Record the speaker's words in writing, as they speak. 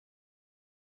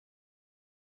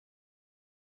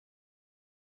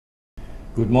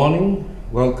Good morning.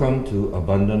 Welcome to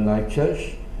Abundant Life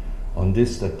Church on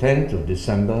this, the 10th of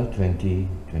December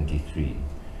 2023.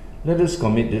 Let us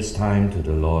commit this time to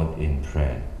the Lord in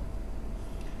prayer.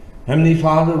 Heavenly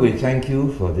Father, we thank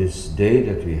you for this day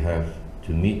that we have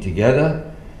to meet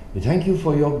together. We thank you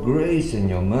for your grace and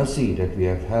your mercy that we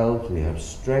have health, we have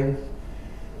strength.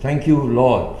 Thank you,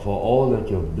 Lord, for all that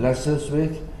you have blessed us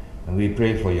with, and we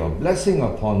pray for your blessing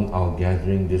upon our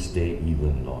gathering this day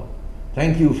even, Lord.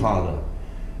 Thank you, Father.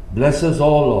 Bless us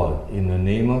all, Lord, in the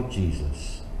name of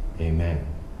Jesus. Amen.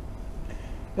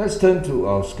 Let's turn to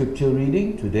our scripture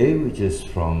reading today, which is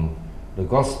from the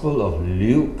Gospel of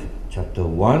Luke, chapter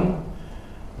 1,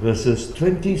 verses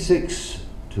 26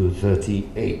 to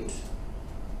 38.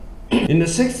 In the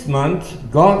 6th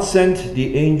month, God sent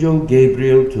the angel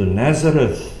Gabriel to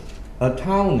Nazareth, a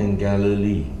town in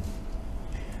Galilee,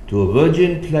 to a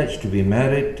virgin pledged to be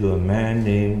married to a man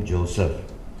named Joseph,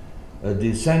 a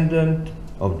descendant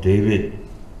of David.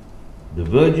 The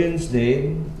virgin's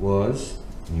name was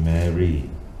Mary.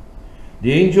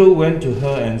 The angel went to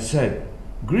her and said,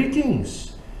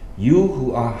 "Greetings, you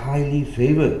who are highly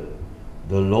favored.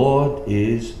 The Lord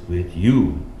is with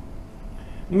you."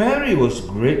 Mary was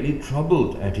greatly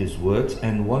troubled at his words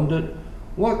and wondered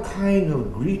what kind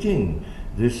of greeting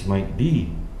this might be.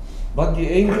 But the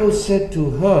angel said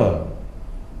to her,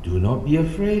 "Do not be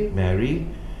afraid, Mary.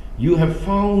 You have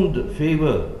found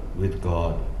favor with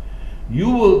God. You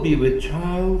will be with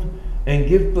child and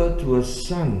give birth to a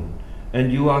son,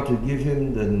 and you are to give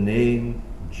him the name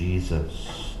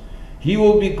Jesus. He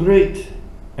will be great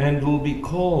and will be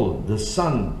called the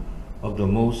Son of the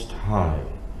Most High.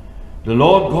 The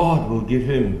Lord God will give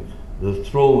him the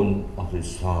throne of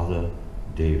his father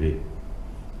David,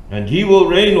 and he will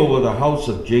reign over the house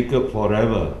of Jacob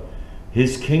forever.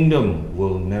 His kingdom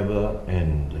will never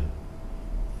end."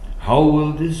 "How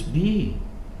will this be?"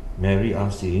 Mary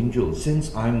asked the angel,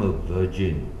 "since I'm a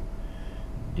virgin?"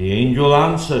 The angel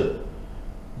answered,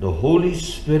 "The Holy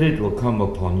Spirit will come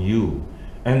upon you,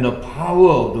 and the power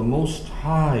of the Most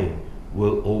High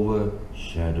will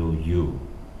overshadow you.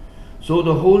 So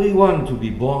the Holy One to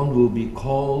be born will be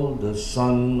called the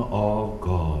Son of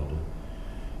God.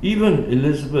 Even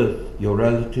Elizabeth, your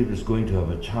relative, is going to have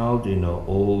a child in her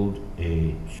old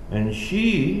age, and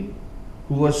she,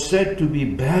 who was said to be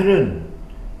barren,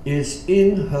 is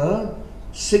in her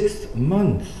 6th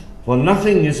month, for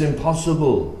nothing is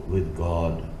impossible with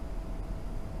God."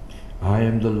 "I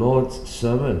am the Lord's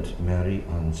servant," Mary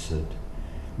answered.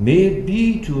 "May it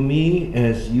be to me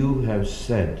as you have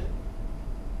said."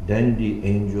 Then the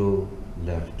angel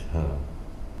left her.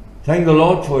 Thank the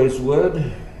Lord for his word.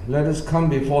 Let us come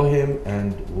before him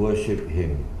and worship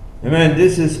him. Amen.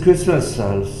 This is Christmas,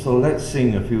 so let's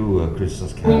sing a few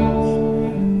Christmas carols.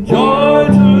 Joy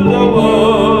to the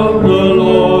world, the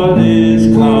Lord is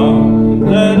come.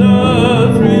 Let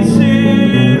us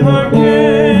receive our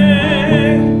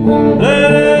King.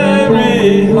 Let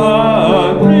every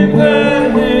heart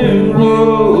prepare him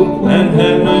room, and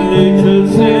heaven and nature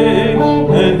sing, and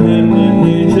heaven and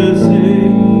nature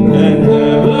sing, and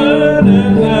heaven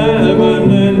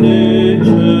and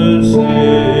nature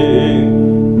sing.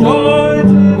 Joy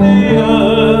to the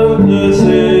earth, the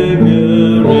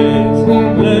Savior reigns.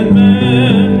 Let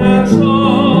men have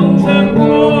songs and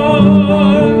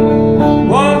cry,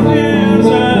 while fields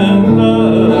and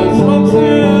floods, rocks,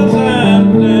 hills and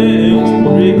plains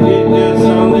repeat their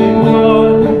sounding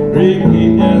joy,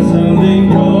 repeat their sounding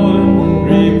joy,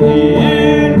 repeat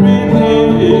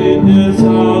their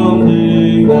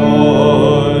sounding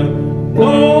joy.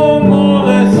 No more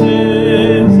their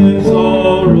sins and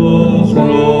sorrows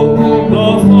grow,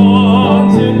 nor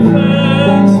thorns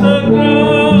infest the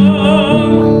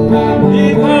ground. He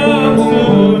comes to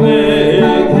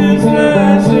make his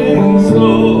blessings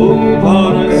flow,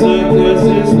 far as the curse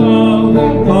is found,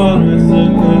 far as the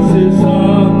curse is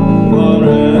found, far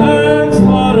as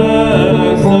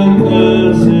the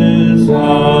curse is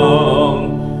found.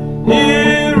 He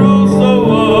rules the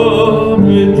world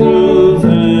with truth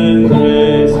and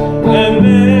grace, and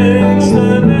makes the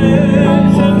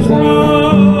nations grow.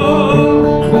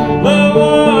 The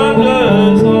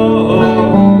wonders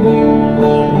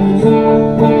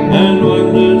and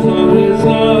wonders of his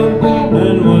love,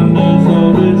 and wonders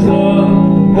of his love,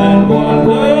 and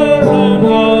wonders and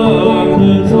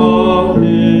wonders of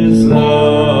his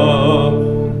love.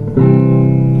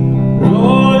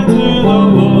 Joy to the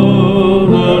world,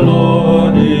 the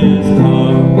Lord is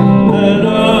come. Let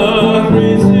earth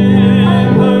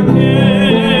receive her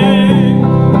King.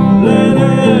 Let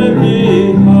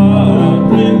every heart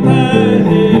prepare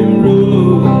him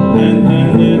room, and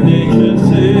nature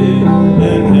sing,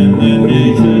 and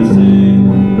nature sing,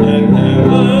 and heaven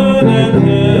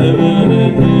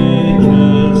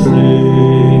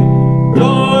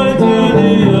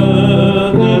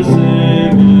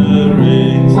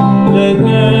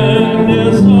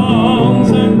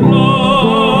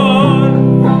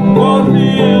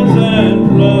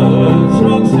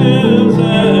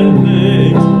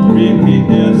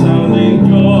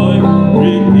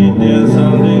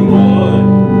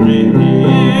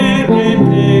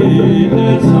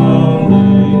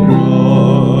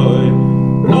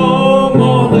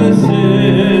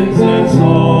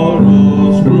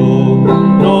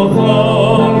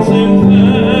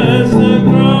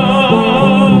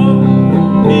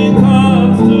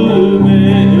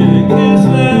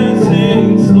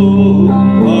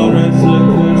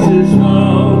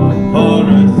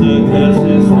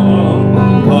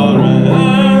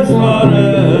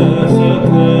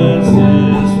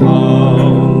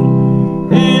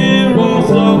He rules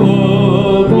the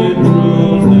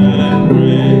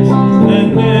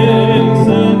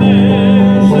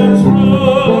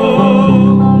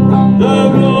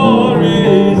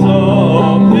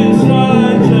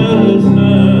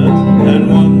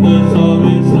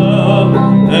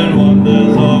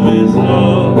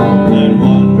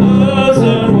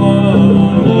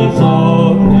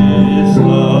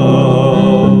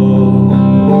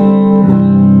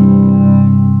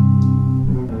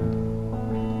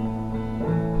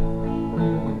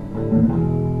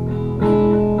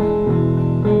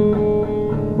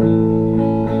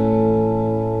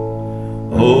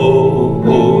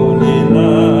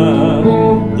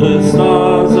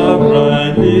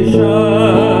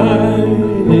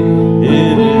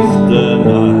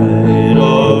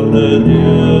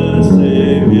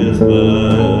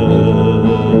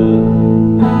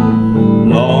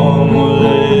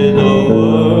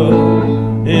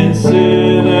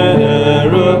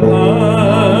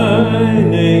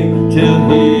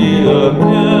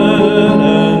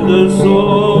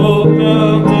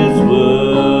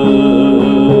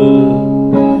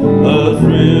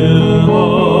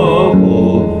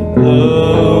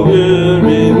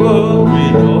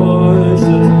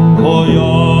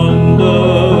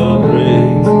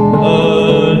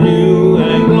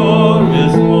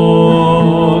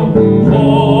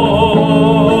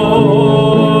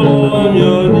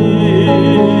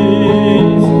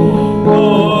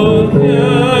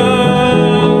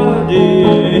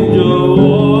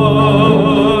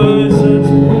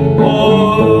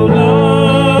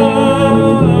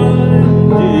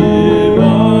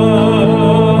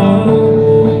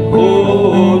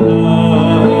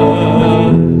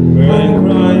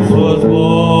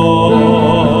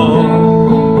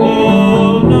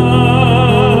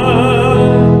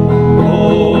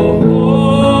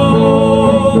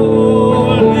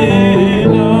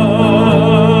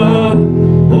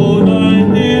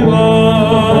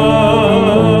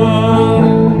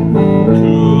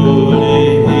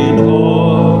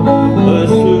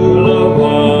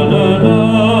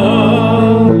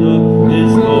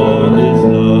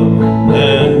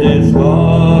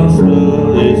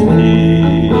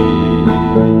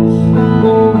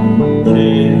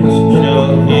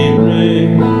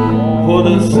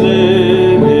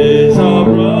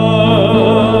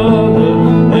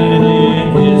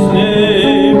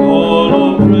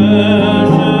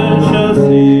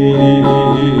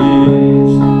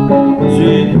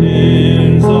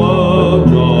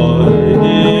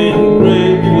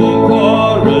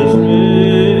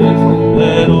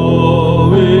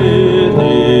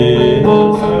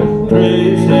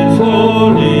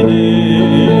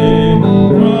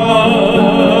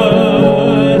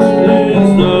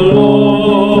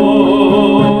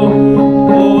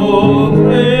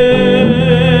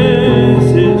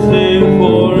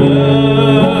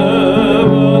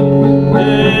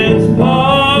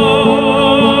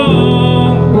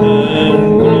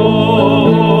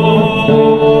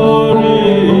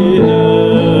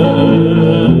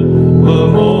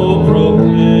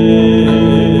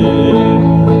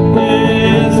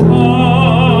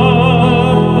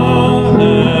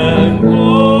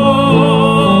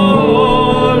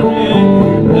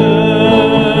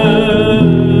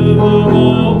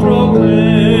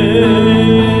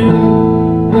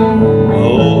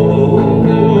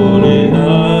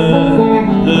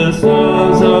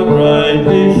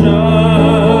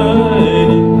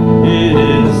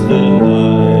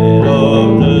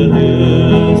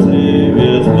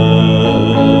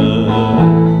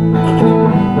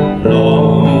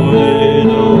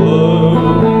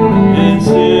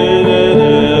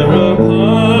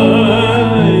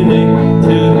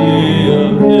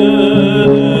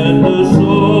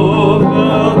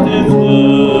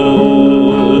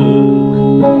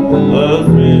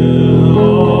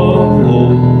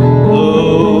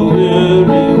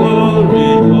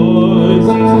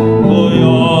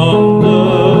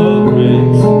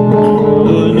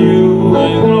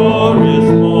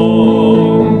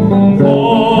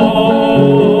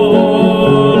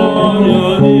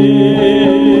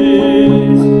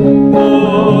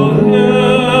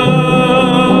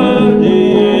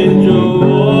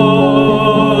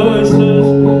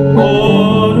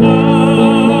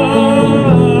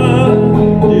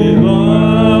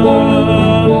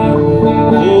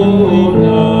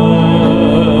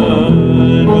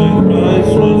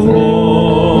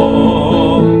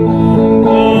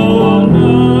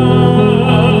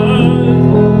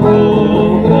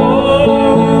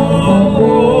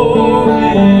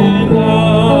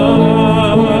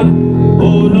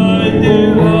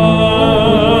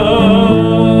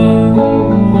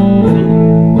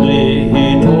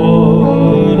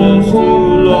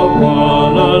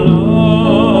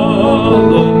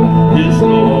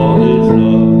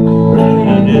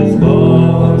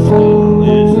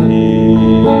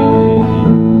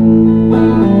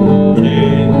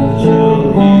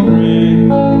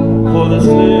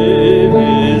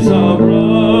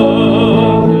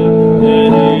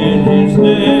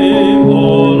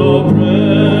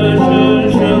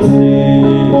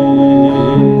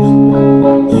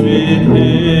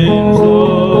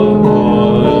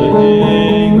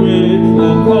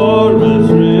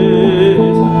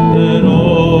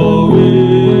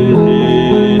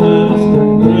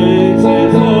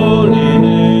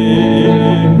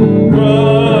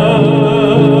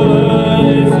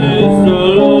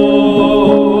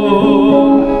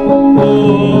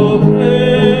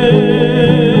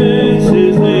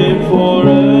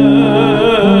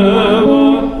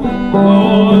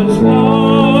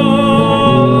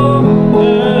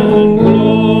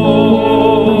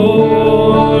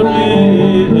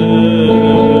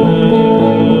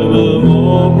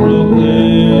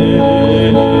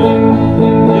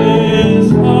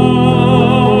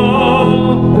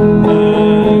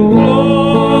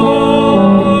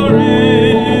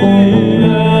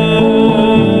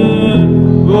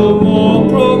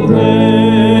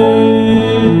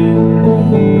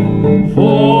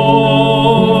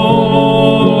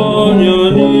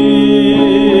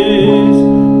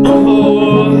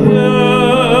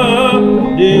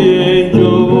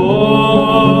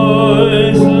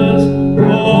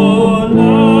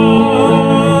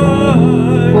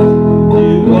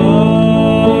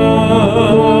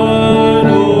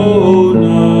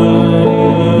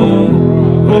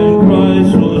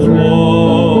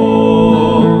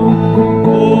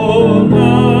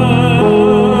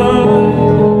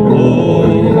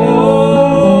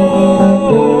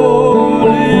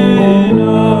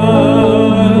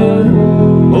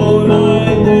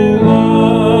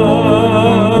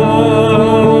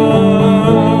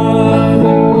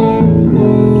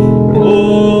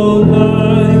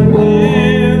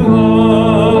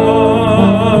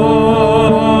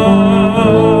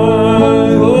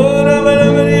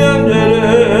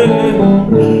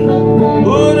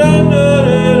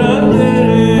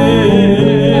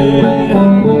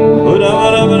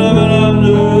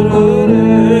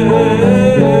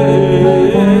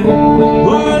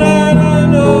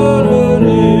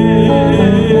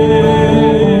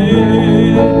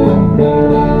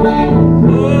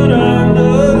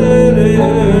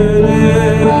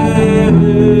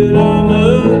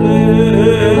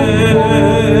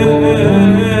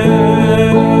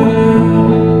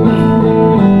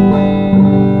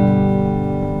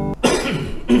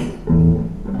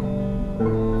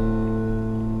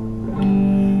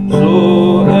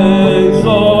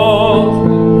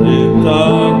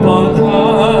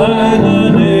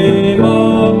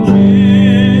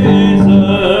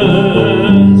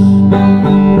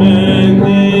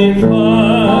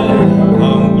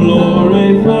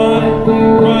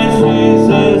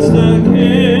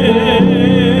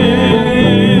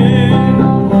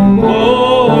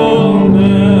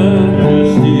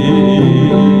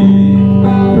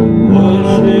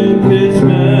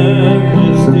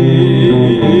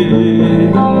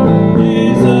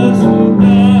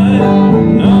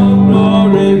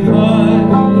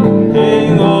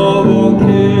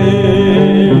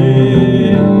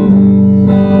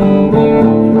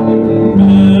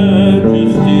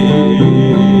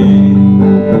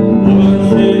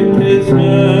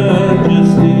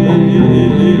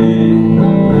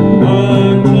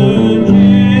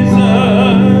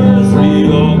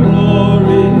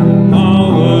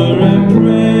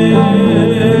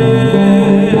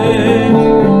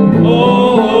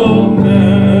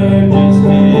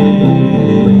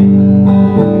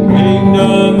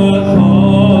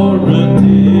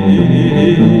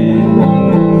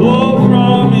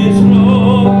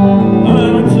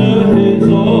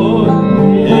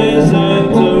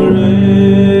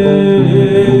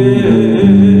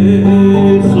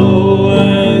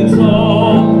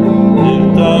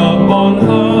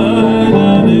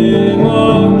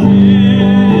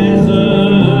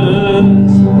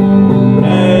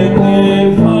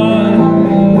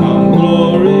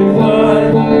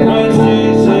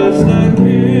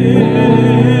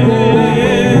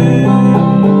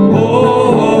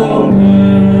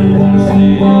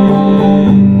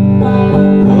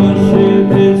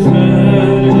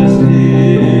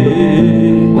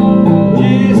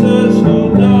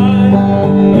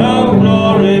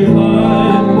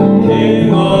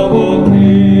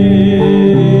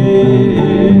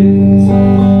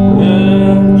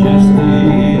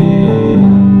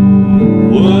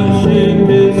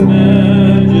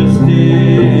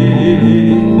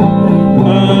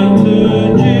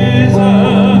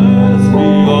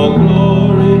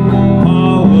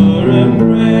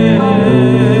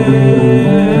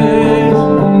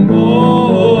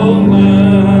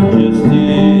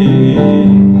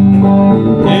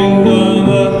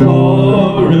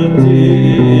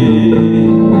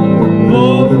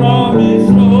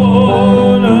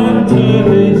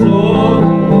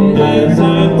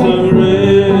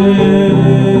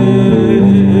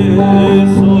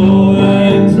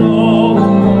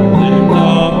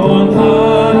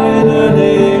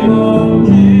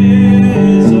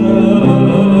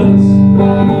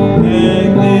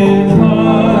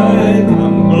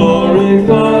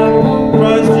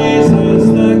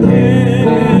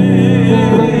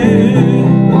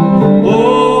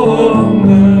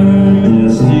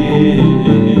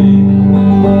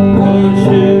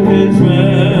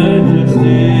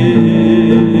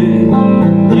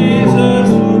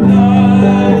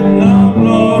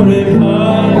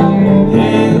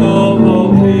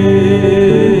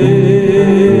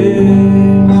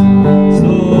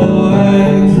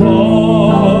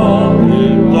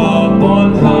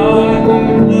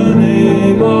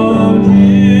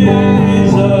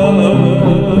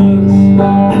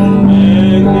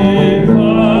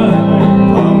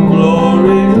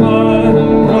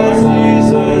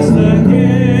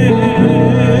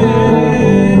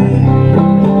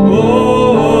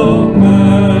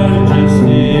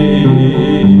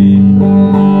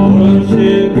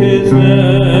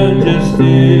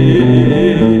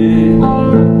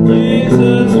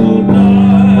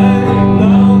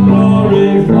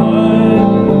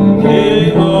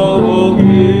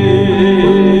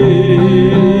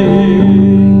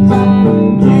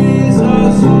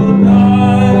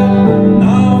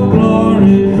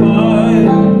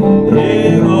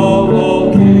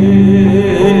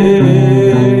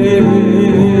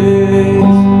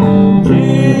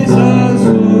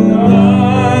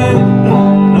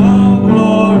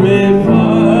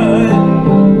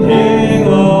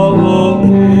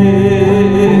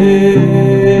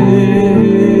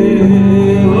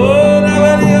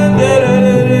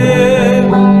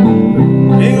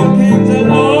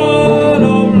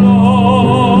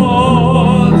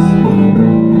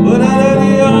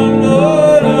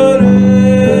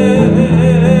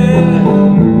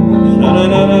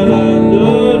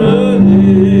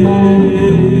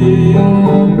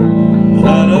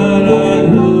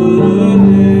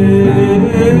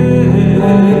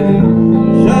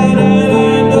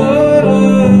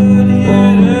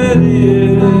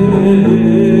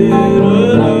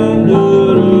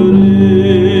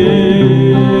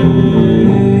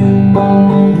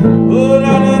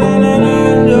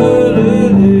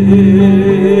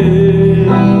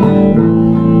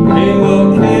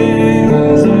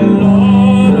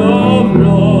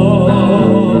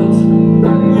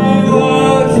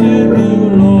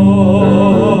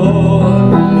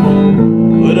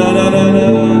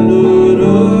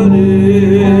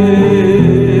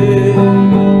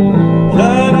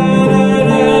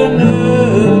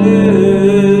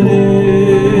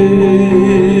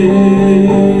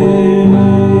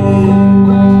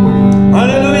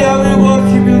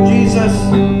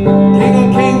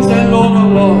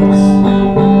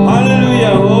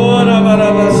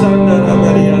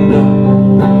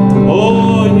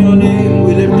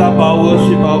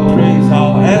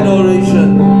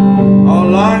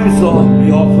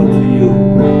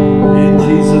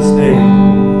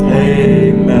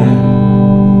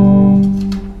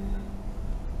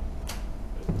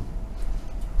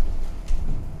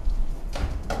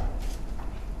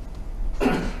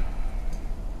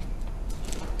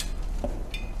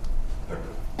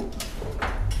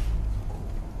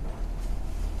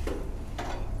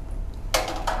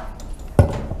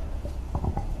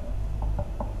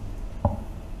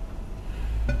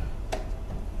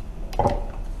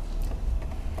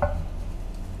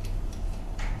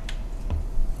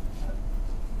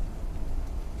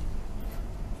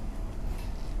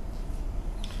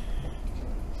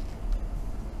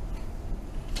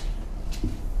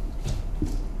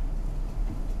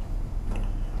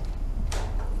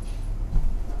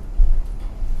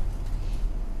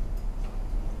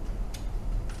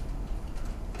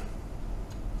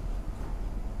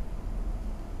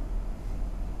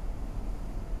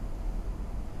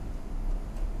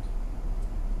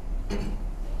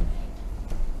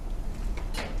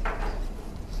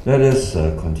Let us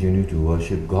continue to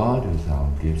worship God with our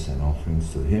gifts and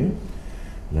offerings to Him.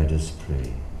 Let us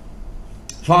pray.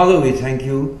 Father, we thank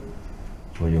you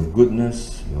for your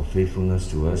goodness, your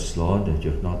faithfulness to us, Lord, that you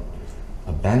have not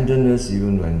abandoned us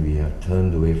even when we have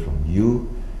turned away from you.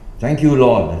 Thank you,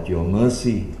 Lord, that your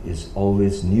mercy is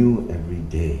always new every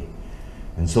day.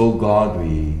 And so, God,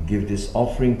 we give this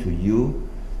offering to you,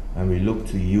 and we look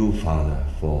to you, Father,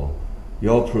 for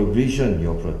your provision,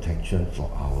 your protection for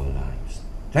our lives.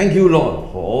 Thank you,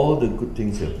 Lord, for all the good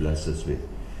things you have blessed us with.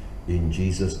 In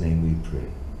Jesus' name we pray.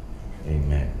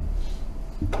 Amen.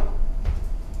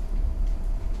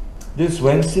 This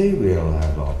Wednesday we'll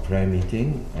have our prayer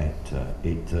meeting at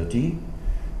 8:30.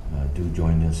 Do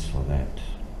join us for that.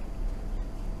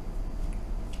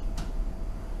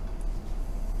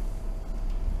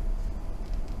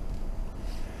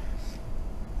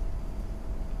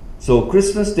 So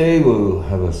Christmas Day we'll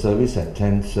have a service at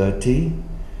 10:30,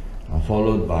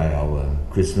 followed by our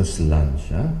Christmas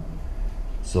lunch.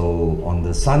 So on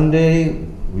the Sunday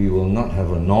we will not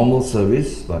have a normal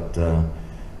service, but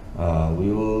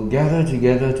we will gather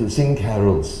together to sing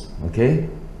carols, okay,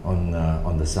 on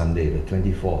the Sunday, the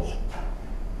 24th,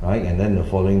 right? And then the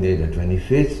following day, the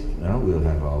 25th, we'll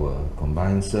have our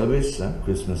combined service,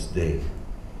 Christmas Day.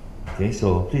 Okay,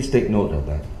 so please take note of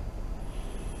that.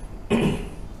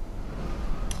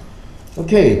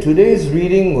 Okay, today's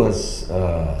reading was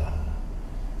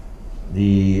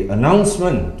the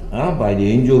announcement by the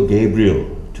angel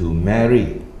Gabriel to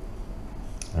Mary,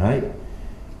 right?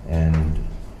 And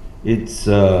it's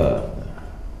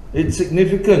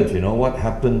significant, what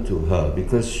happened to her,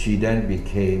 because she then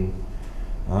became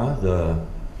the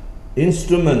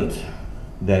instrument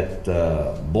that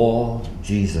bore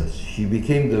Jesus. She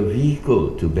became the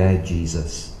vehicle to bear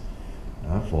Jesus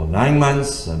for 9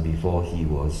 months before he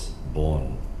was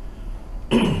born.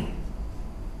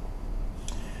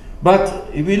 But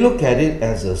if we look at it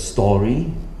as a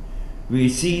story, we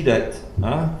see that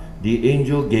the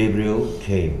angel Gabriel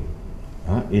came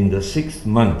in the 6th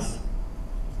month.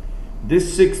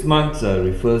 This 6th month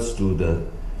refers to the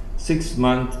 6th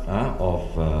month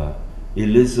of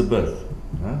Elizabeth,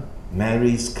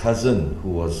 Mary's cousin, who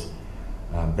was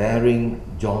bearing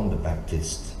John the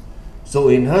Baptist. So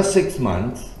in her 6th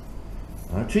month,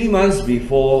 3 months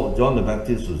before John the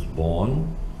Baptist was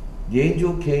born, the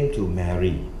angel came to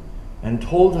Mary and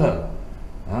told her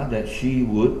that she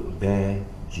would bear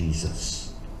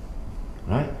Jesus.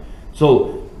 Right?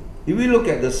 So if we look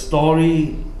at the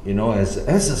story, as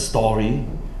a story,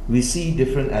 we see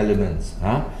different elements.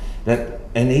 That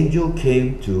an angel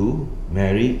came to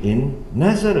Mary in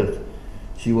Nazareth.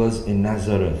 She was in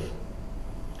Nazareth.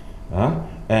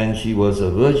 And she was a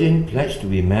virgin pledged to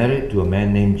be married to a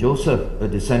man named Joseph, a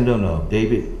descendant of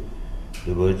David.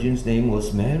 The virgin's name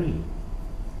was Mary.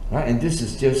 And this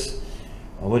is just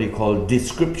what you call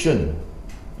description.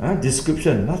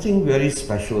 Description, nothing very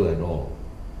special at all.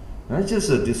 It's just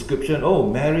a description. Oh,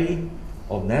 Mary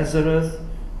of Nazareth,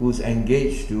 who's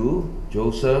engaged to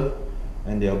Joseph,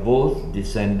 and they are both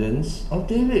descendants of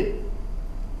David.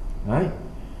 Right?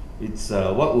 It's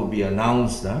what will be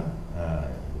announced,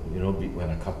 when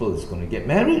a couple is going to get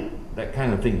married, that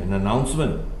kind of thing, an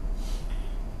announcement.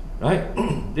 Right?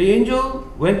 The angel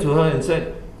went to her and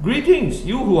said, "Greetings,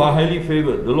 you who are highly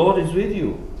favored, the Lord is with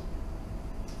you."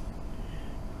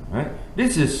 Right?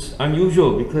 This is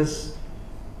unusual because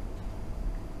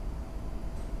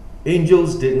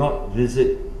angels did not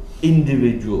visit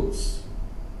individuals.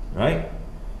 Right?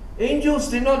 Angels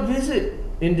did not visit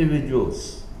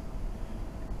individuals.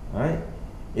 Right?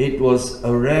 It was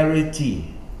a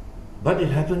rarity, but it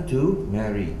happened to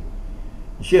Mary.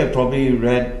 She had probably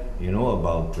read,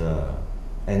 about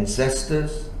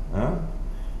ancestors,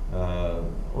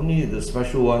 only the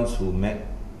special ones who met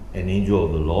an angel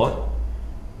of the Lord,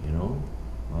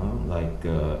 like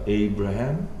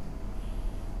Abraham,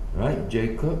 right?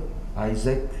 Jacob,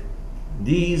 Isaac.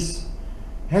 These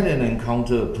had an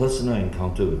encounter, a personal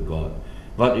encounter with God,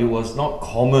 but it was not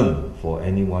common for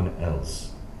anyone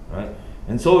else, right?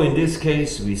 And so in this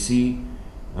case, we see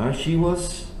she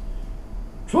was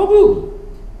troubled,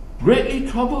 greatly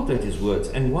troubled at his words,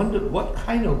 and wondered what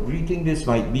kind of greeting this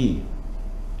might be.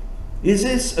 Is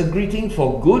this a greeting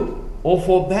for good or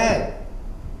for bad?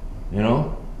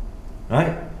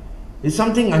 Right? If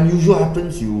something unusual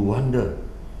happens, you wonder,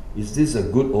 is this a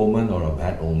good omen or a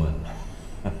bad omen?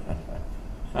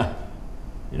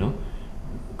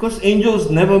 Because angels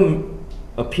never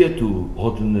appear to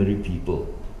ordinary people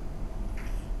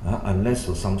unless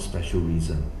for some special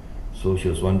reason. So she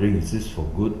was wondering, is this for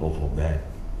good or for bad?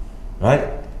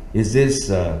 Right? Is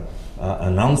this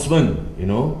announcement,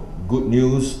 good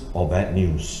news or bad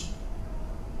news?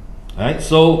 Right?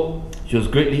 So she was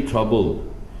greatly troubled.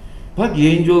 But the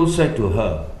angel said to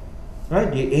her,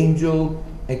 right? The angel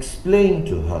explained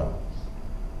to her,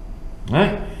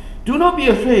 right? "Do not be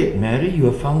afraid, Mary, you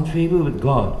have found favor with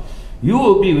God. You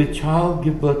will be with child,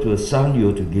 give birth to a son, you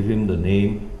are to give him the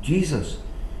name Jesus.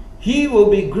 He will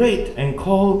be great and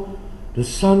called the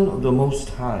Son of the Most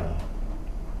High.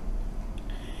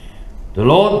 The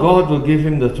Lord God will give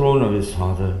him the throne of his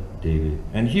father David,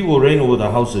 and he will reign over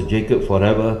the house of Jacob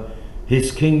forever.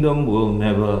 His kingdom will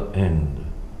never end."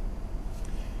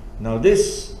 Now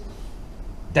this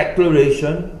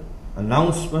declaration,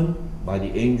 announcement by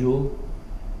the angel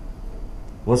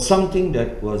was something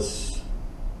that was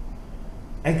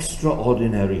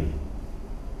extraordinary.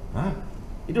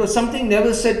 It was something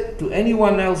never said to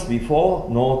anyone else before,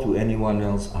 nor to anyone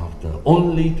else after,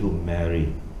 only to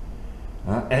Mary.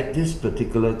 At this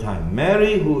particular time,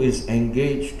 Mary, who is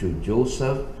engaged to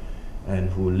Joseph and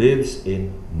who lives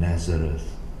in Nazareth.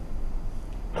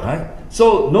 Right?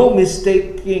 So no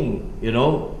mistaking,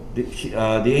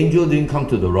 the angel didn't come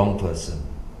to the wrong person.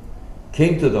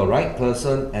 Came to the right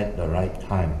person at the right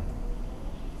time.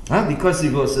 Because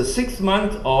it was the 6th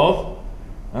month of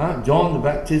John the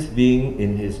Baptist being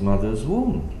in his mother's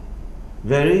womb.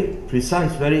 Very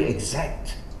precise, very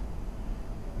exact.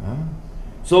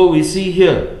 So we see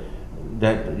here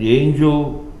that the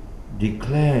angel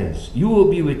declares, you will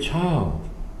be with child.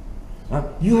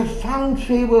 You have found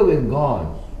favor with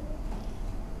God.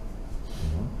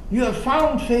 You have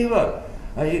found favor.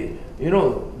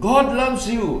 God loves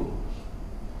you.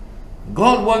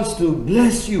 God wants to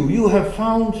bless you. You have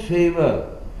found favor.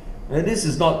 And this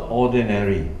is not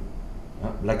ordinary.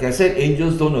 Like I said,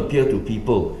 angels don't appear to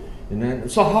people.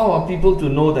 So how are people to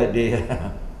know that they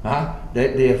that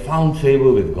they have found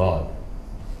favor with God?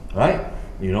 Right?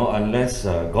 Unless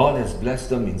God has blessed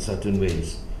them in certain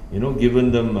ways.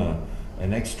 Given them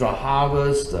an extra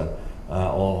harvest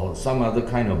or some other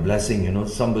kind of blessing.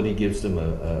 Somebody gives them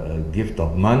a gift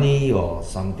of money or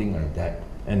something like that.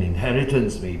 An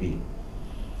inheritance maybe.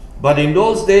 But in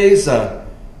those days,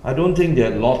 I don't think they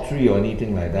had lottery or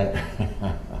anything like that.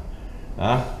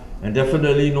 And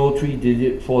definitely no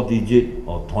 3-digit, 4-digit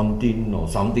or tontine or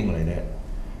something like that.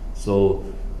 So,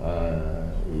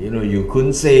 you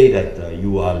couldn't say that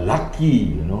you are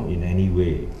lucky, in any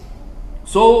way.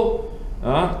 So,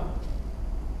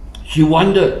 she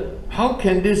wondered, how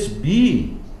can this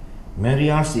be?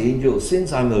 Mary asked the angel,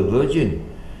 since I'm a virgin,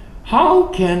 how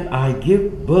can I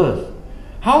give birth?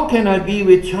 How can I be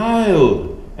with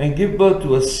child and give birth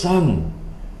to a son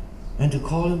and to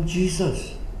call him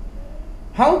Jesus?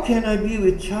 How can I be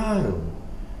with child?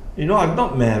 I'm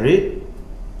not married.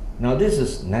 Now this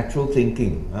is natural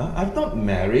thinking. I've not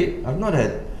married. I've not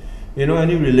had,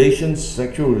 any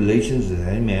sexual relations with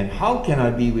any man. How can I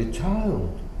be with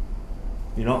child?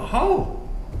 How?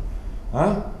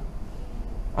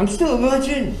 I'm still a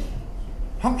virgin.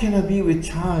 How can I be with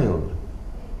child?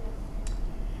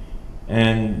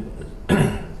 And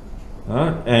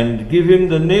give him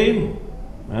the name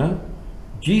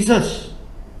Jesus.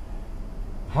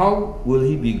 How will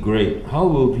he be great? How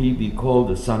will he be called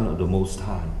the Son of the Most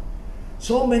High?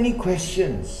 So many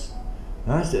questions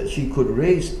that she could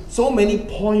raise, so many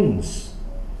points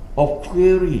of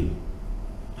query.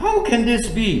 How can this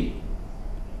be?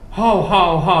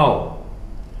 How?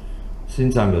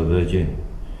 Since I'm a virgin.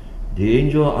 The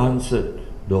angel answered,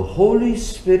 the Holy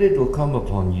Spirit will come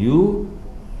upon you,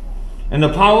 and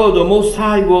the power of the Most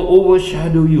High will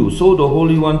overshadow you. So the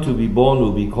Holy One to be born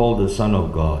will be called the Son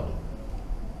of God.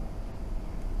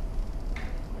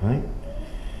 Right?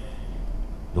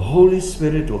 The Holy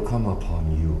Spirit will come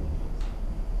upon you,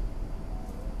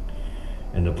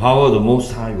 and the power of the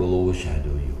Most High will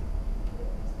overshadow you.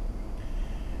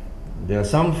 There are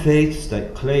some faiths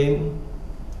that claim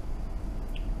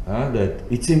that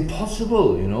it's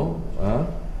impossible,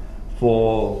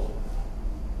 for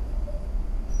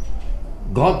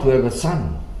God to have a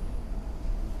son.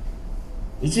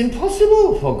 It's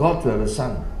impossible for God to have a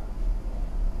son.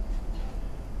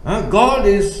 God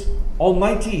is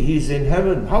Almighty. He's in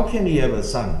heaven. How can He have a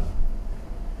son?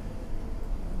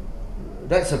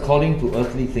 That's according to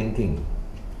earthly thinking.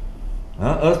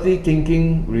 Earthly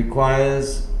thinking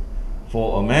requires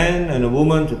for a man and a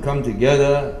woman to come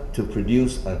together to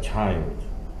produce a child.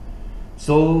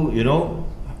 So,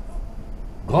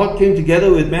 God came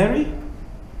together with Mary?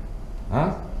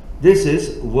 This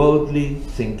is worldly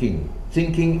thinking.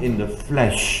 Thinking in the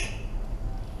flesh.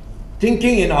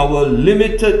 Thinking in our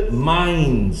limited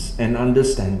minds and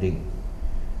understanding.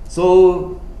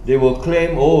 So, they will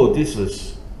claim, oh, this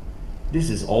is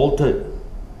altered.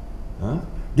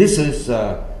 This is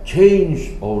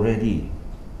changed already.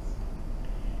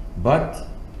 But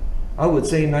I would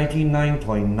say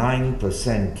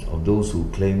 99.9% of those who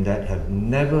claim that have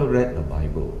never read the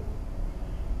Bible.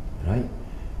 Right?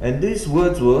 And these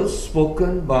words were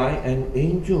spoken by an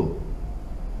angel,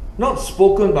 not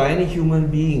spoken by any human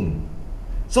being.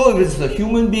 So if it's a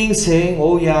human being saying,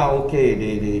 oh yeah, okay,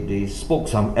 they spoke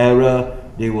some error,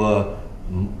 they were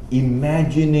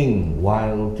imagining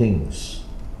wild things.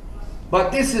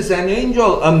 But this is an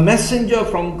angel, a messenger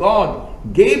from God,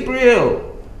 Gabriel,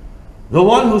 the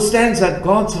one who stands at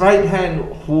God's right hand,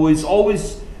 who is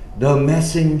always the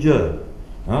messenger.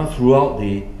 throughout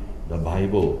the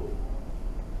Bible.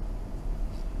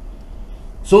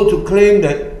 So to claim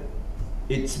that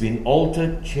it's been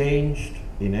altered, changed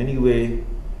in any way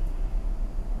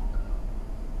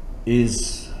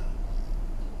is,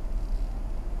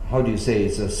 how do you say,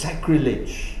 it's a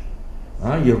sacrilege.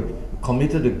 You've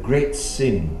committed a great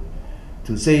sin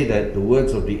to say that the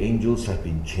words of the angels have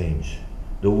been changed.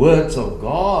 The words of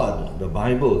God, the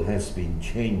Bible, has been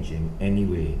changed in any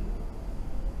way.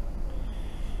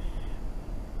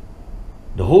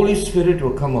 The Holy Spirit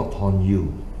will come upon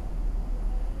you,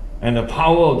 and the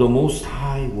power of the Most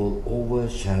High will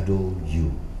overshadow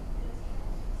you.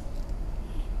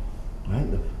 Right?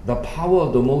 The power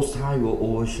of the Most High will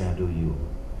overshadow you.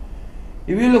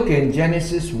 If you look in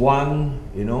Genesis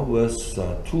 1, verse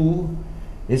 2,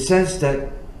 it says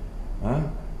that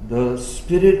the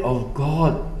Spirit of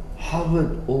God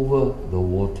hovered over the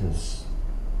waters.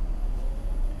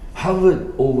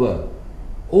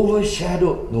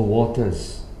 Overshadowed the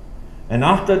waters. And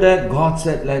after that, God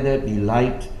said, let there be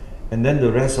light, and then the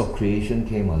rest of creation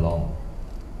came along.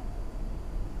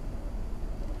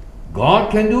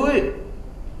 God can do it.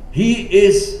 He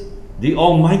is the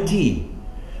Almighty.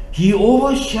 He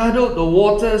overshadowed the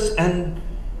waters, and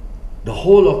the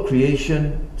whole of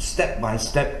creation, step by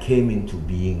step, came into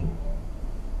being.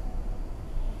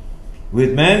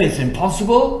 With man it's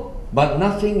impossible, but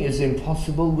nothing is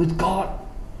impossible with God.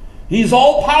 He's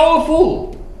all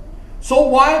powerful. So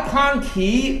why can't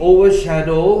He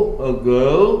overshadow a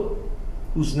girl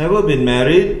who's never been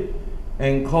married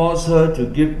and cause her to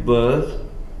give birth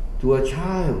to a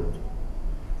child?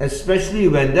 Especially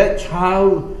when that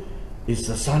child is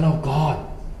the Son of God.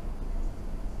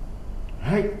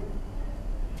 Right?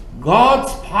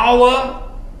 God's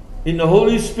power in the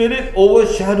Holy Spirit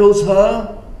overshadows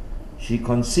her. She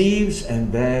conceives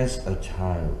and bears a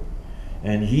child.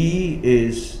 And He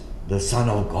is the Son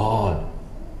of God.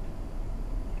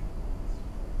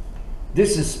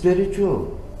 This is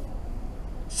spiritual.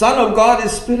 Son of God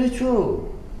is spiritual.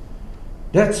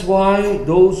 That's why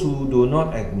those who do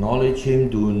not acknowledge Him,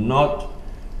 do not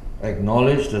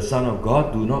acknowledge the Son of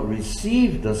God, do not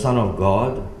receive the Son of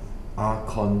God, are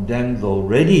condemned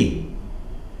already,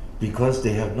 because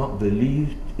they have not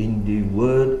believed in the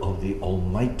word of the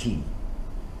Almighty,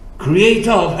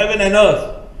 Creator of heaven and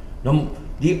earth,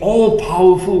 the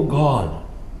all-powerful God.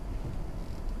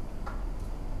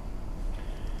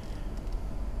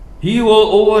 He will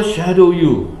overshadow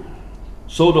you.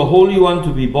 So the Holy One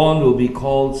to be born will be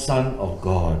called Son of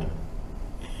God.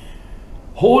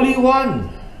 Holy One.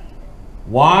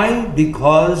 Why?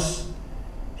 Because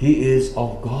He is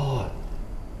of God.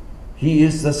 He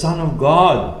is the Son of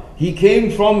God. He came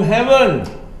from heaven.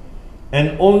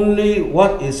 And only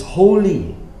what is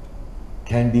holy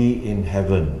can be in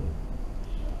heaven.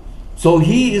 So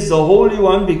He is the Holy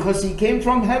One because He came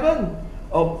from heaven.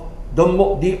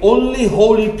 The only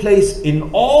holy place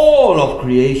in all of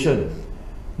creation.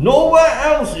 Nowhere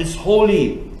else is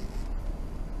holy.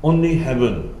 Only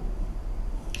heaven.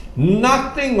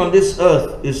 Nothing on this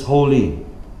earth is holy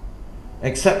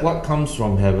except what comes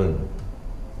from heaven.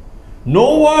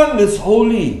 No one is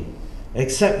holy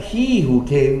except He who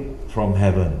came from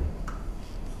heaven.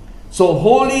 So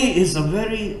holy is a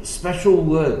very special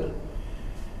word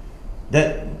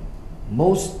that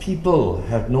most people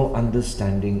have no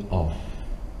understanding of,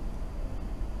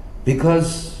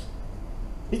 because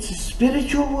it's a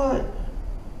spiritual word.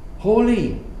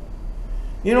 Holy.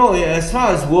 As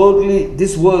far as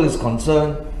this world is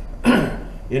concerned,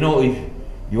 if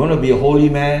you want to be a holy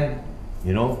man,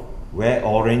 wear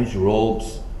orange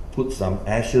robes, put some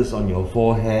ashes on your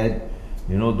forehead,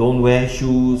 don't wear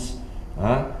shoes,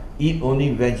 eat only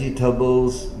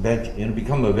vegetables,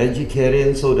 become a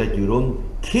vegetarian so that you don't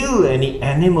kill any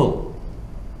animal.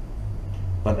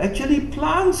 But actually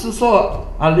plants also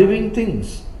are living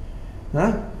things.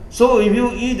 So if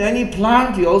you eat any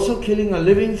plant, you're also killing a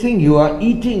living thing. You are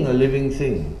eating a living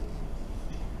thing.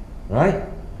 Right?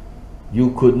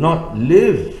 You could not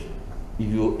live if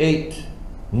you ate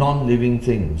non-living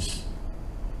things.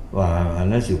 Well,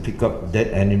 unless you pick up dead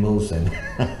animals and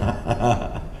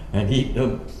and eat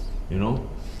them,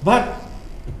 But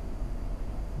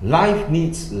life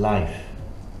needs life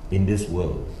in this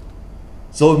world.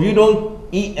 So if you don't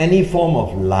eat any form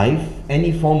of life,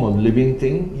 any form of living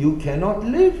thing, you cannot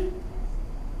live.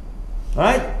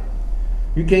 Right?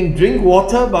 You can drink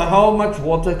water, but how much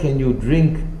water can you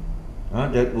drink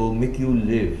that will make you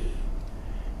live?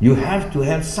 You have to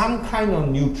have some kind of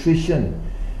nutrition.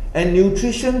 And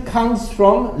nutrition comes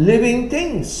from living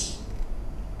things.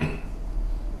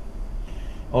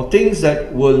 Or things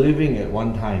that were living at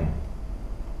one time.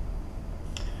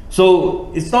 So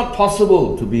it's not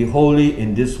possible to be holy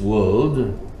in this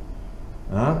world,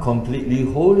 completely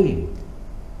holy.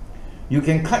 You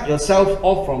can cut yourself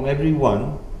off from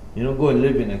everyone, go and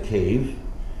live in a cave.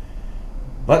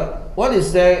 But what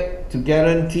is there to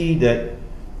guarantee that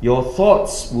your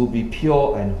thoughts will be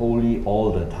pure and holy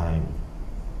all the time?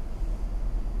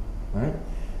 Right?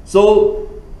 So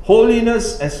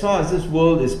holiness, as far as this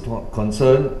world is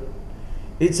concerned,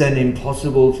 it's an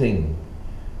impossible thing.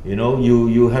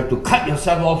 You have to cut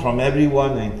yourself off from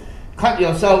everyone and cut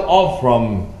yourself off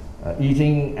from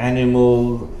eating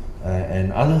animals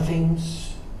and other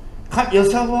things. Cut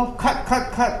yourself off,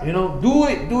 cut, do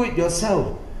it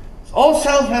yourself. It's all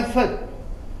self-effort.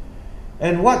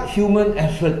 And what human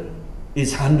effort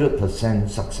is 100%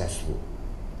 successful?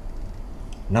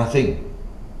 Nothing.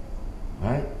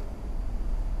 Right?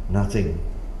 Nothing.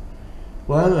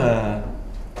 Well,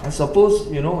 I suppose,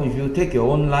 if you take your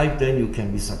own life, then you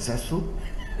can be successful.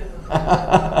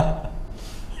 Right?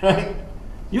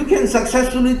 You can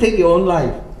successfully take your own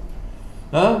life.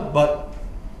 But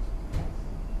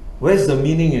where's the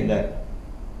meaning in that?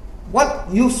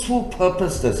 What useful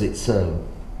purpose does it serve?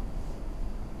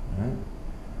 Right?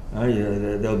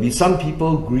 There'll be some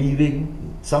people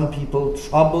grieving, some people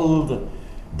troubled,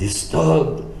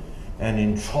 disturbed, and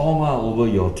in trauma over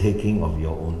your taking of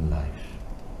your own life.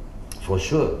 For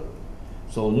sure.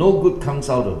 So no good comes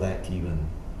out of that even.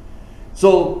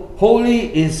 So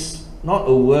holy is not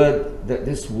a word that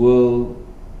this world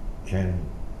can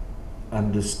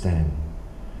understand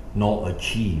nor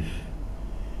achieve.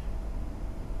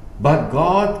 But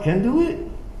God can do it.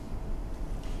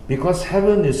 Because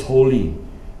heaven is holy.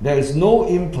 There is no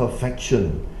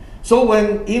imperfection. So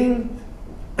when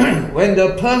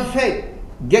the perfect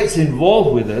gets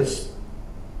involved with us,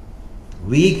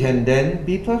 we can then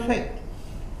be perfect.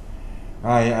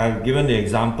 I've given the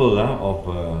example of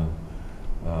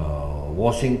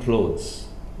washing clothes,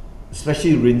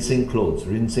 especially rinsing clothes,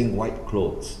 rinsing white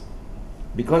clothes.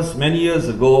 Because many years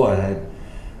ago I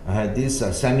had this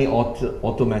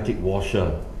semi-automatic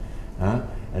washer,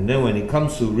 and then when it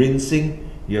comes to rinsing,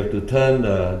 you have to turn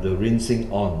the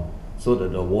rinsing on so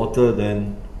that the water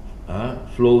then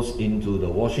flows into the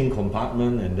washing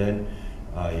compartment, and then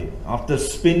after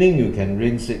spinning you can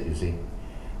rinse it, you see.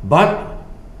 But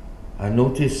I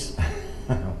noticed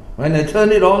when I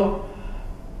turned it on,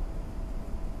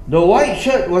 the white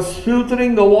shirt was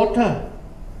filtering the water.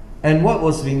 And what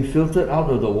was being filtered out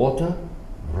of the water?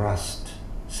 Rust,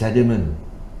 sediment,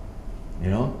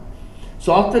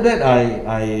 So after that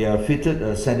I fitted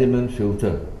a sediment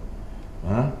filter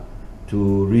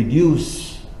to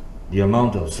reduce the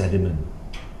amount of sediment.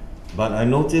 But I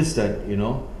noticed that,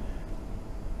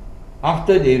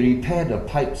 after they repair the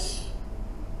pipes,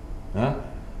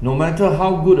 no matter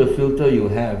how good a filter you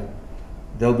have,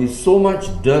 there'll be so much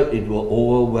dirt it will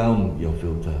overwhelm your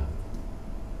filter.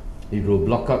 It will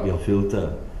block up your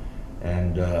filter.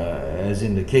 And as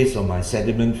in the case of my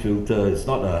sediment filter, it's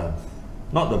not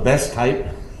the best type.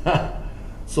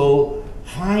 So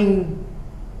fine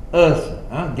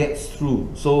earth gets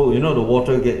through. So the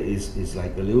water is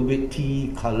like a little bit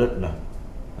tea colored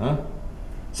now.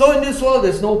 So in this world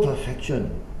there's no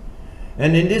perfection.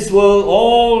 And in this world,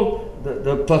 all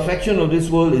the perfection of this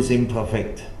world is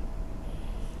imperfect.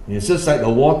 It's just like the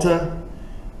water,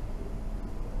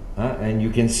 and you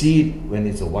can see it when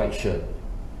it's a white shirt.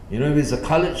 If it's a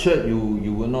colored shirt,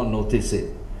 you will not notice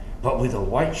it. But with a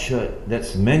white shirt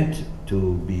that's meant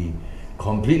to be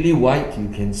completely white, you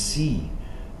can see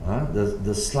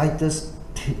the slightest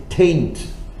taint,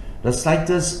 the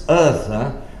slightest earth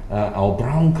or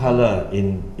brown color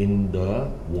in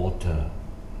the water.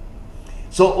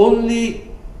 So only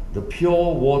the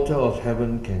pure water of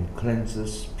heaven can cleanse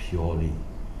us purely.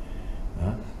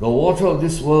 The water of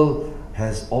this world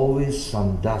has always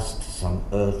some dust, some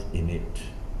earth in it.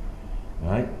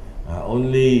 Right?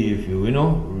 Only if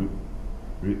you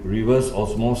reverse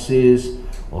osmosis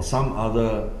or some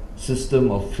other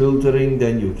system of filtering,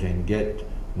 then you can get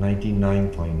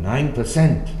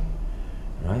 99.9%.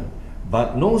 Right?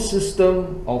 But no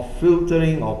system of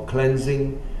filtering or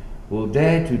cleansing will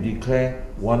dare to declare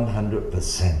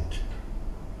 100%.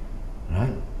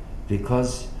 Right?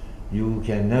 Because you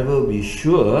can never be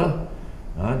sure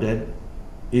that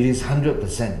it is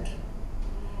 100%.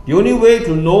 The only way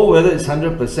to know whether it's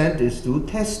 100% is to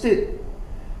test it.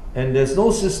 And there's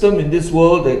no system in this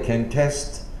world that can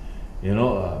test,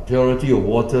 purity of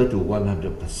water to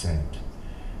 100%.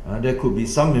 There could be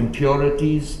some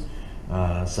impurities,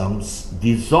 some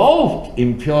dissolved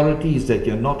impurities that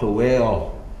you're not aware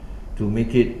of to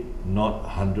make it not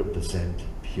 100%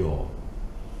 pure.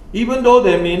 Even though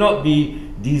there may not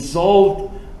be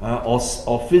dissolved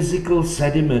or physical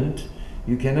sediment,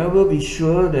 you can never be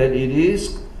sure that it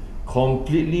is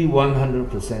completely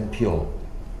 100% pure.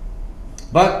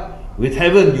 But with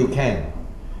heaven you can,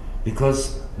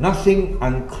 because nothing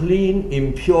unclean,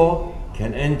 impure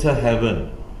can enter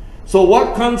heaven. So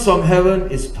what comes from heaven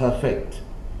is perfect.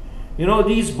 You know,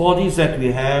 these bodies that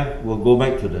we have will go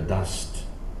back to the dust,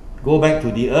 go back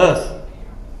to the earth.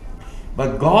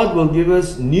 But God will give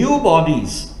us new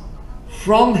bodies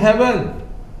from heaven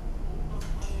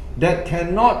that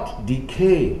cannot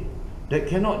decay, that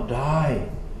cannot die,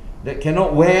 that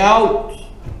cannot wear out.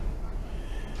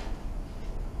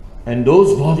 And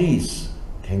those bodies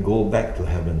can go back to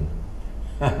heaven.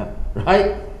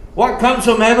 Right? What comes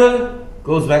from heaven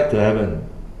goes back to heaven.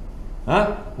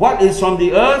 What is from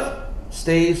the earth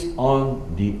stays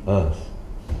on the earth.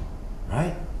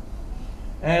 Right?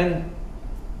 And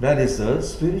that is the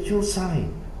spiritual side.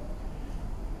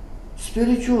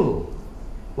 Spiritual.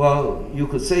 Well, you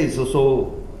could say it's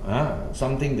also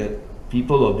something that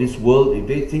people of this world, if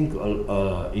they think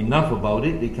enough about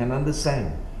it, they can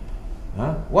understand.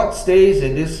 What stays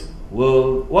in this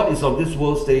world, what is of this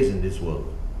world stays in this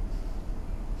world.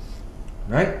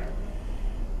 Right?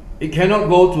 It cannot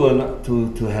go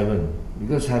to heaven,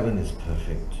 because heaven is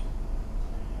perfect.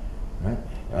 Right?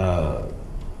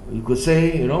 You could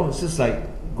say, you know, it's just like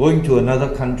going to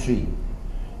another country.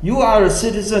 You are a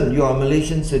citizen, you are a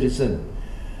Malaysian citizen.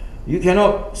 You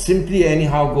cannot simply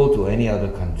anyhow go to any other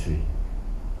country.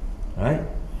 Right?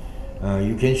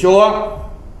 You can show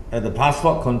up at the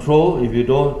passport control. If you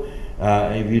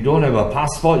don't have a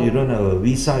passport, you don't have a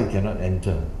visa, you cannot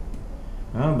enter.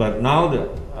 But now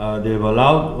that they've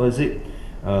allowed,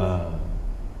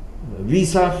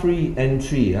 visa-free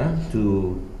entry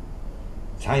to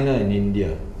China and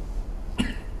India,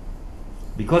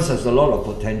 because there's a lot of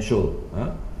potential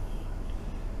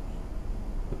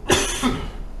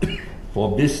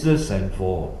for business and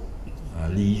for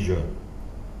leisure.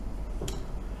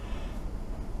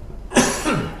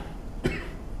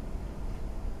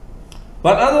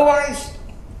 But otherwise,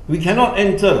 we cannot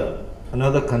enter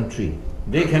another country.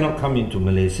 They cannot come into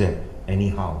Malaysia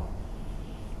anyhow.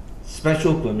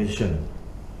 Special permission.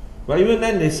 But even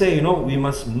then they say, you know, we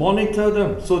must monitor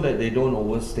them so that they don't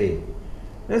overstay.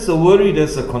 That's a worry,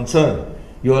 that's a concern.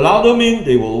 You allow them in,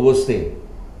 they will overstay.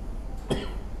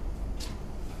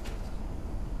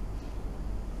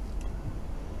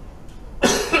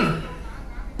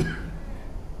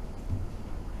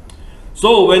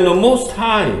 So when the Most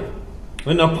High,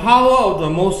 when the power of the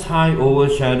Most High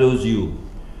overshadows you,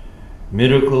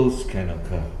 miracles can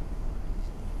occur.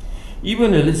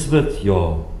 Even Elizabeth,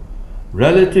 your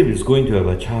relative, is going to have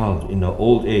a child in her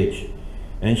old age,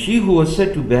 and she who was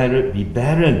said to be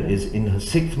barren is in her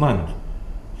 6th month,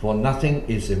 for nothing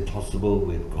is impossible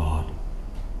with God.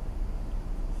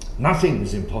 Nothing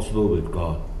is impossible with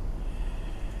God.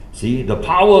 See, the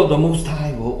power of the Most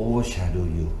High will overshadow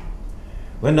you.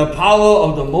 When the power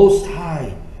of the Most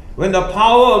High, when the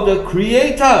power of the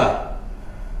Creator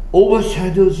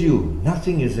overshadows you,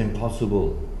 nothing is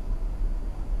impossible.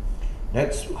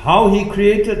 That's how He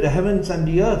created the heavens and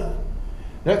the earth.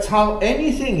 That's how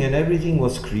anything and everything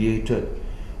was created,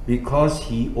 because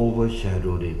He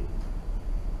overshadowed it.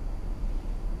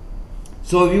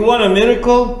 So if you want a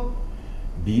miracle,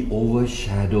 be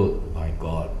overshadowed by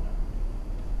God.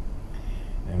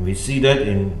 And we see that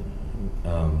in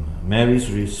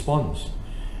Mary's response.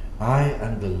 I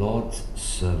am the Lord's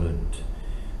servant.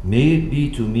 May it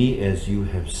be to me as you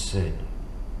have said.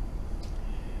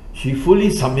 She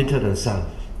fully submitted herself.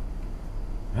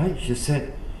 Right? She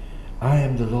said, I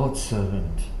am the Lord's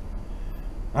servant.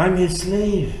 I'm His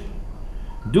slave.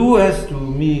 Do to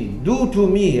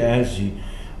me as you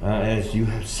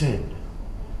have said.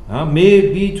 May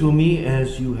it be to me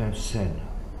as you have said.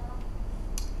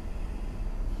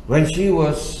 When she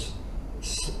was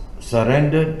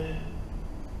surrendered,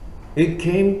 it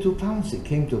came to pass. It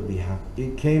came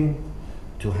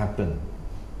to happen.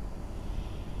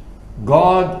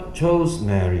 God chose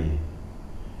Mary.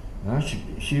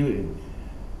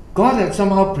 God had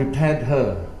somehow prepared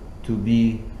her to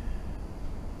be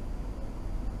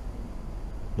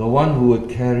the one who would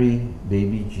carry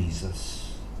baby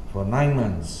Jesus for 9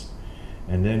 months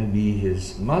and then be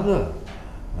His mother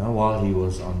while He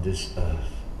was on this earth.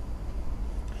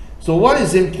 So what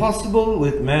is impossible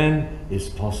with man is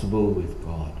possible with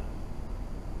God.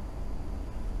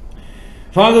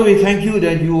 Father, we thank You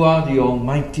that You are the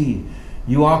Almighty.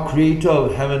 You are Creator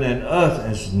of heaven and earth,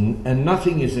 and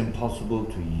nothing is impossible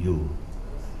to You.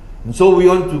 And so we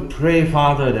want to pray,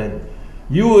 Father, that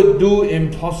You would do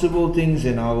impossible things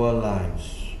in our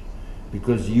lives.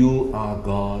 because you are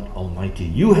God Almighty.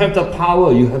 You have the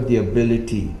power, you have the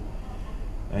ability.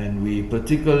 And we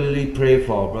particularly pray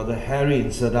for our brother Harry in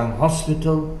Sedang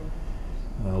Hospital,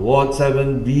 Ward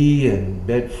 7B and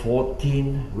bed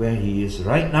 14, where he is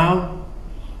right now,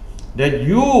 that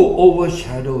you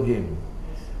overshadow him.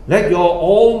 Let your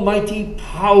almighty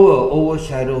power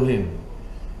overshadow him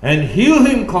and heal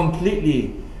him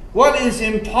completely. What is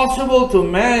impossible to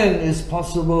man is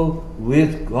possible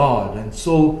with God. And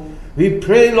so we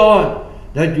pray, Lord,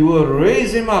 that you will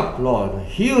raise him up, Lord.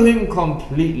 Heal him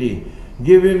completely.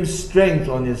 Give him strength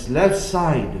on his left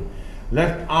side,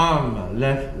 left arm,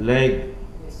 left leg,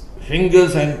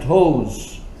 fingers and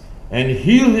toes, and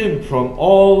heal him from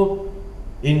all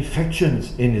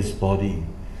infections in his body,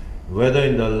 whether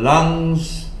in the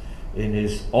lungs, in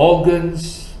his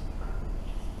organs,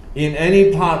 in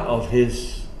any part of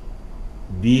his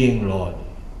being, Lord,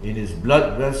 in his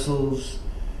blood vessels,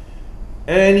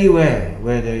 anywhere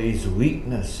where there is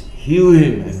weakness, heal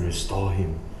him and restore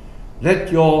him.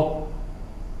 Let your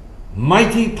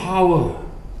mighty power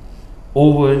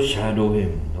overshadow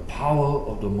him, the power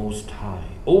of the Most High,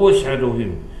 overshadow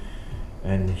him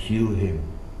and heal him.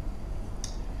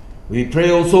 We pray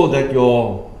also that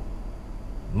your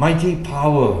mighty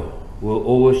power will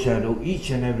overshadow each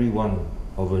and every one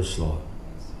of us, Lord.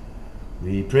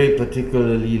 We pray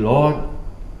particularly, Lord,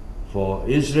 for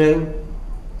Israel.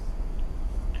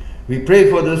 We pray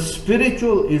for the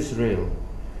spiritual Israel,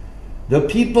 the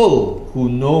people who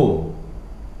know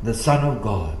the Son of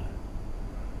God,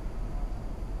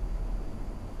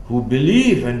 who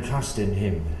believe and trust in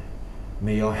Him.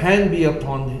 May your hand be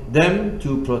upon them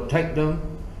to protect them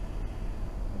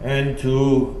and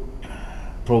to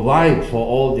provide for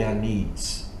all their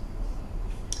needs.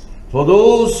 For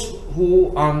those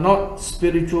who are not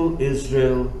spiritual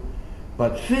Israel,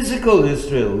 but physical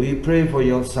Israel, we pray for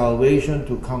your salvation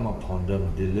to come upon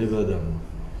them, deliver them.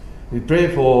 We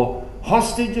pray for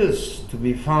hostages to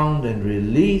be found and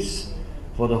released,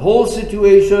 for the whole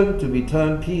situation to be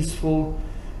turned peaceful,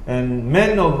 and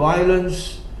men of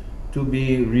violence to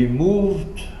be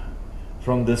removed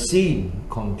from the scene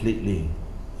completely.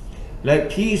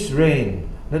 Let peace reign.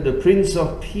 Let the Prince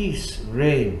of Peace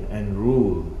reign and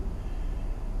rule.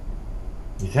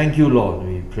 We thank you, Lord.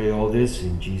 We pray all this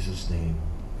in Jesus' name.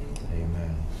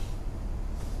 Amen.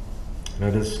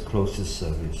 Let us close this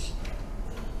service.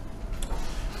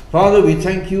 Father, we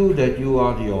thank you that you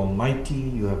are the Almighty,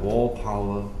 you have all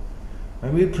power.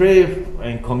 And we pray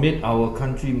and commit our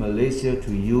country, Malaysia,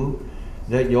 to you,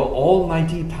 that your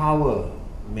almighty power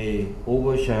may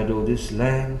overshadow this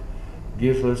land,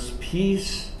 give us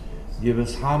peace, give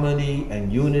us harmony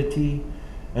and unity.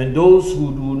 And those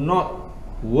who do not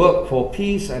work for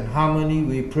peace and harmony,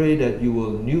 we pray that you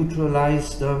will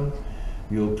neutralize them,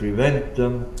 you will prevent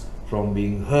them from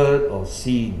being heard or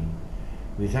seen.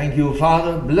 We thank you,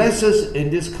 Father. Bless us in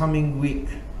this coming week.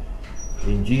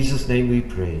 In Jesus' name we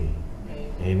pray.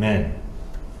 Amen.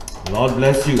 Lord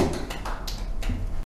bless you.